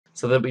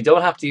so that we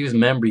don't have to use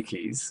memory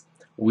keys.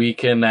 We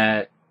can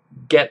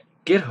get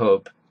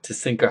GitHub to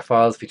sync our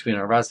files between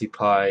our Raspberry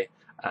Pi,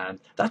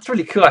 and that's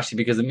really cool actually,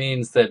 because it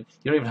means that you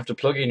don't even have to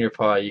plug in your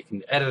Pi. You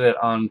can edit it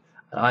on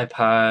an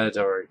iPad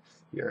or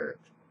your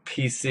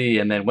PC,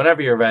 and then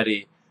whenever you're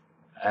ready,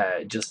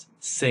 just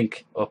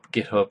sync up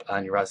GitHub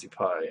and your Raspberry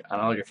Pi,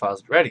 and all your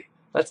files will be ready.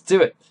 Let's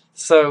do it.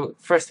 So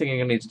first thing you're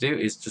going to need to do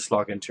is just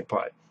log into your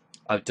Pi.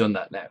 I've done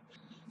that now.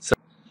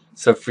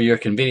 So for your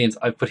convenience,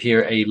 I've put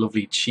here a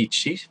lovely cheat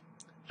sheet,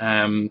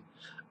 and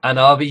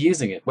I'll be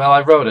using it. Well,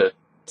 I wrote it,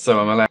 so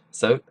I'm allowed.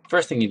 So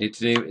first thing you need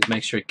to do is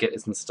make sure Git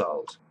is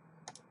installed.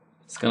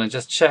 It's going to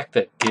just check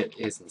that Git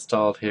is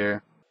installed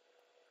here.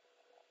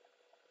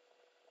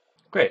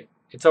 Great,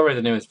 it's already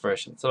the newest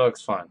version, so it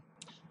looks fine.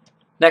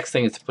 Next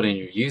thing is to put in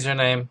your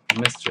username,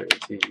 Mr.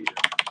 D.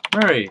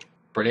 Murray.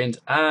 Brilliant,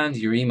 and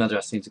your email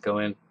address needs to go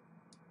in.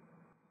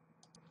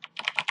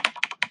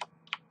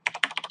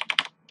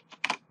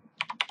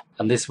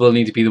 And this will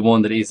need to be the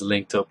one that is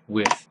linked up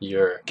with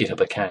your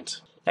GitHub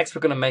account. Next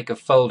we're going to make a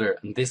folder,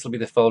 and this will be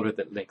the folder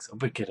that links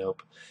up with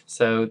GitHub.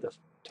 So to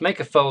make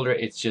a folder,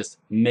 it's just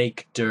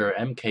makedir,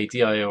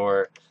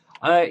 M-K-D-I-R.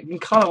 You can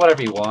call it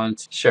whatever you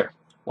want. Sure,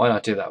 why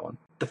not do that one?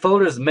 The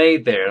folder is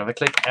made there, and if I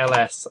click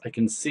ls, I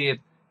can see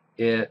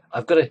it.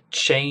 I've got to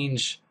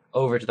change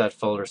over to that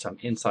folder, so I'm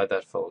inside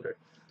that folder.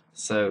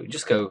 So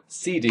just go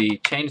cd,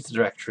 change the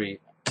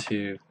directory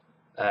to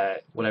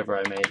whatever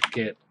I made,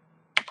 git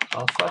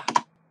alpha.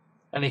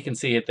 And you can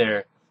see it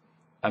there.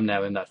 I'm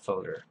now in that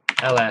folder.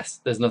 ls,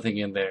 there's nothing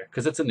in there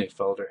because it's a new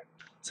folder.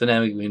 So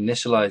now we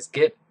initialize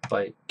git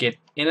by git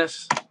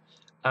init,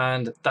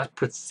 and that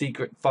puts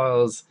secret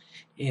files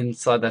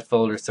inside that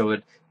folder so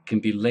it can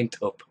be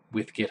linked up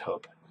with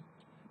GitHub.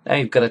 Now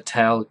you've got to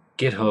tell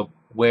GitHub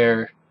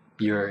where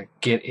your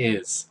Git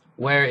is.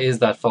 Where is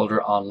that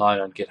folder online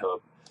on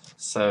GitHub?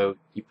 So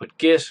you put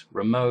git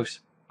remote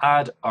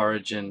add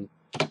origin,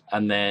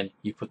 and then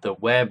you put the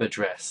web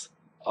address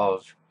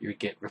of your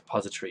Git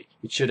repository.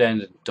 It should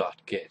end in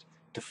 .git.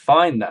 To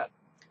find that,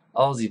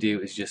 all you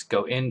do is just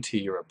go into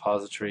your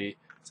repository.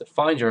 So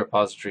find your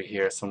repository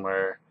here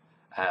somewhere.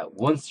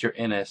 Once you're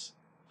in it,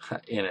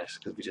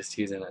 because we just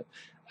use in it,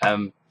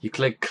 you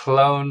click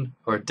clone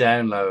or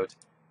download.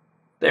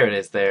 There it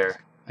is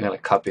there. I'm going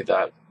to copy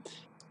that,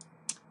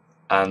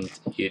 and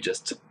you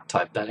just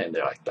type that in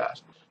there like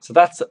that. So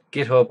that's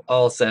GitHub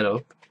all set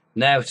up.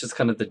 Now it's just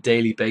kind of the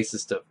daily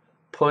basis stuff,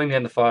 pulling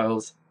down the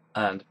files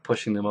and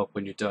pushing them up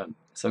when you're done.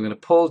 So I'm going to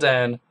pull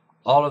down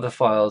all of the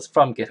files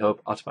from GitHub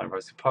onto my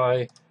Raspberry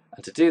Pi,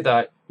 and to do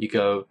that you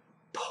go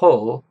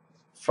pull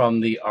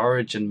from the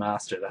origin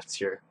master, that's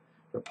your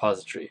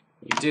repository.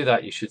 When you do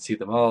that, you should see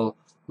them all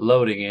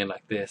loading in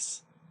like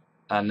this,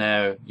 and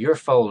now your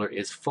folder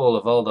is full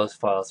of all those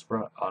files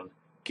on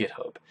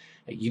GitHub.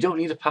 You don't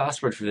need a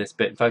password for this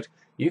bit. In fact,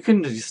 you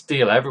can just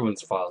steal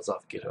everyone's files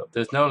off GitHub.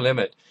 There's no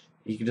limit.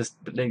 You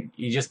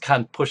just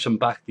can't push them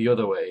back the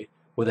other way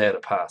without a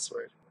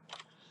password.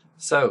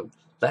 So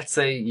let's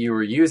say you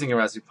were using a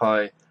Raspberry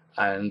Pi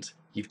and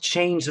you've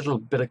changed a little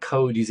bit of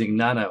code using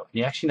Nano, and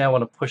you actually now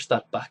want to push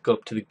that back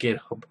up to the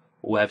GitHub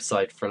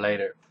website for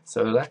later.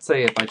 So let's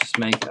say if I just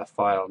make a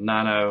file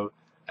nano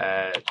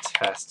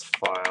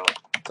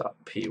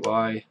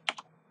testfile.py,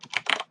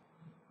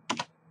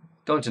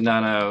 go into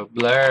nano,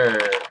 blur,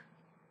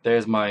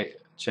 there's my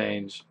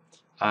change,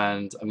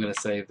 and I'm going to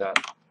save that.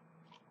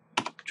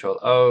 Control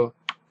O,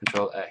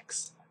 Control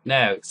X.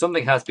 Now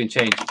something has been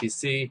changed. If you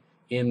see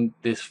in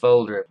this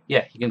folder,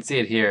 yeah, you can see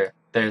it here,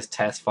 there's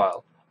test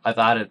file. I've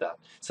added that.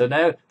 So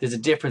now there's a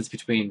difference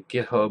between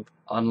GitHub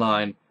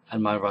Online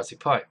and my Raspberry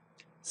Pi.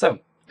 So I'm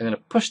going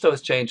to push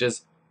those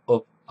changes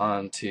up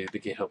onto the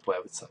GitHub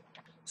website.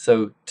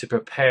 So to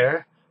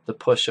prepare the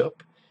push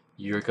up,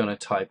 you're going to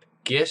type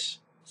git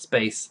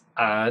space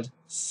add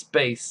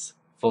space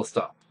full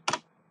stop.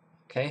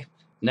 Okay,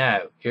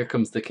 now here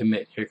comes the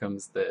commit, here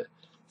comes the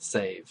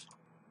save.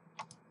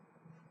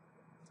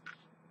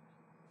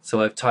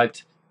 So I've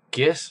typed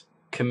git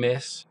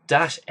commit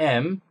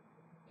 -m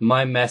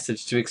my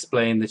message to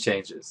explain the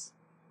changes.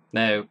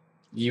 Now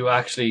you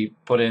actually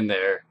put in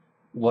there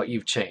what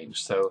you've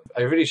changed. So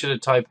I really should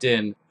have typed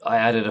in, I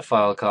added a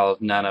file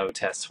called nano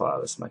test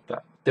file or something like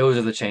that. Those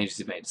are the changes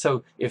you made.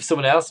 So if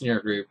someone else in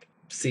your group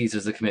sees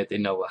there's a commit, they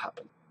know what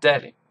happened.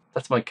 Deadly.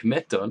 That's my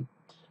commit done.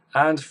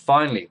 And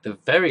finally, the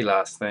very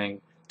last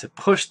thing, to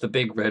push the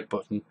big red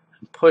button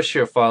and push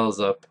your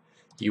files up,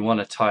 you want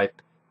to type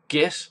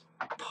git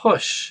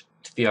push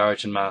to the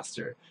origin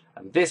master.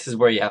 And this is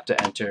where you have to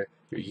enter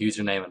your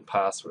username and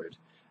password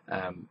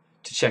to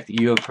check that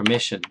you have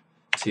permission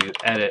to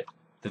edit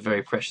the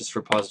very precious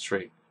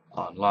repository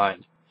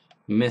online.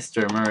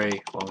 Mr.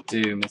 Murray won't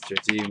do. Mr.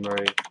 D.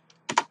 Murray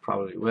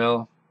probably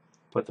will.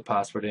 Put the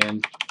password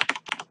in.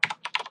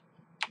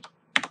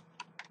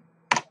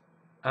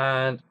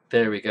 And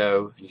there we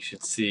go. You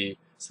should see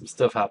some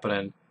stuff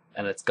happening,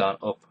 and it's gone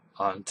up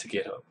onto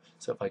GitHub.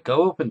 So if I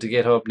go open to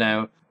GitHub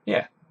now,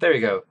 yeah, there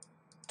we go.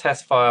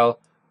 Test file,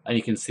 and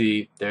you can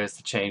see there's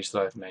the change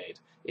that I've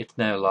made. It's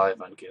now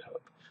live on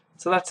GitHub.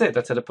 So that's it.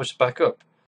 That's how to push it back up.